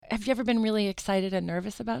have you ever been really excited and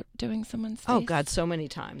nervous about doing someone's face? Oh God, so many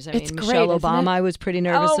times. I It's mean, great, Michelle isn't it? Obama, I was pretty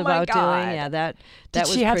nervous about doing. Yeah, that Did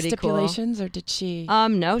was she have pretty stipulations, or did she? cool.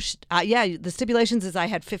 No, yeah. The stipulations is I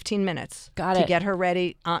had 15 minutes to Got it. get her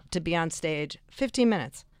ready to be on stage. 15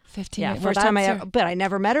 minutes. 15. Yeah, minutes. first time I ever, but I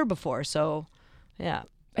never met her before, so yeah.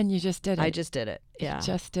 And you just did it. I just did it. Yeah. You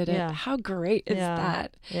just did it. Yeah. How great is Yeah.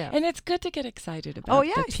 that? Yeah. And it's good to get excited about. Oh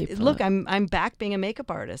yeah, the people. look, I'm back being a makeup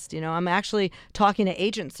artist. You know, I'm actually talking to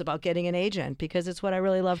agents about getting an agent because it's what I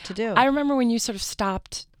really love to do. I remember when you sort of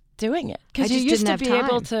stopped doing it, because I you just used to didn't have be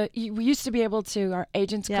able time. to. We used to be able to. Our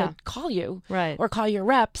agents Yeah. could call you, Right. or call your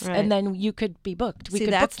reps, Right. and then you could be booked. We See,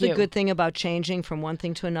 could that's book you. the good thing about changing from one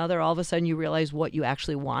thing to another. All of a sudden, you realize what you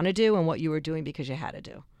actually want to do and what you were doing because you had to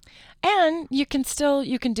do. And you can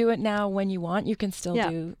do it now when you want. You can still Yeah.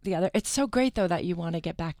 do the other. It's so great though that you want to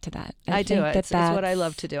get back to that. I do. think It's what I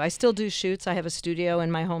love to do. I still do shoots. I have a studio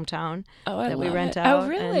in my hometown that we love rent it. out. Oh,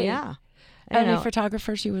 really? And yeah. Any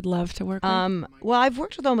photographers you would love to work with? Well, I've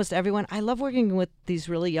worked with almost everyone. I love working with these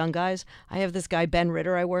really young guys. I have this guy, Ben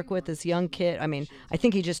Ritter, I work with, this young kid. I mean, I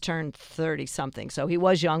think he just turned 30 something. So he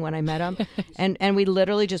was young when I met him. and we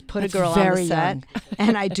literally just put That's a girl on the very set young.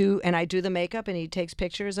 and I do the makeup and he takes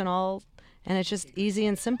pictures and all. And it's just easy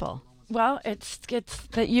and simple. Well, it's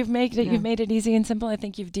that you've made it easy and simple. I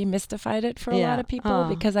think you've demystified it for a lot of people,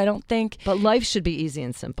 because I don't think. But life should be easy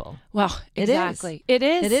and simple. Well, exactly. It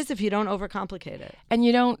is. It is if you don't overcomplicate it. And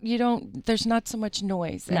you don't. There's not so much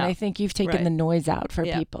noise, and No. I think you've taken Right. the noise out for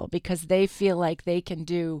Yeah. people because they feel like they can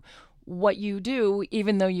do what you do,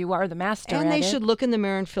 even though you are the master. And at they it. should look in the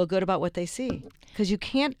mirror and feel good about what they see. Because you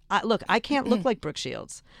can't I can't look like Brooke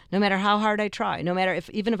Shields, no matter how hard I try. No matter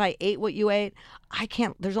even if I ate what you ate, I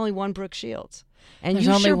can't. There's only one Brooke Shields, and There's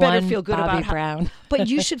you only sure better one feel good Bobbi about how. Brown. But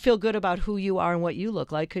you should feel good about who you are and what you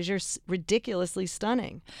look like, because you're ridiculously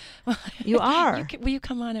stunning. You are. Will you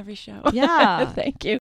come on every show? Yeah. Thank you.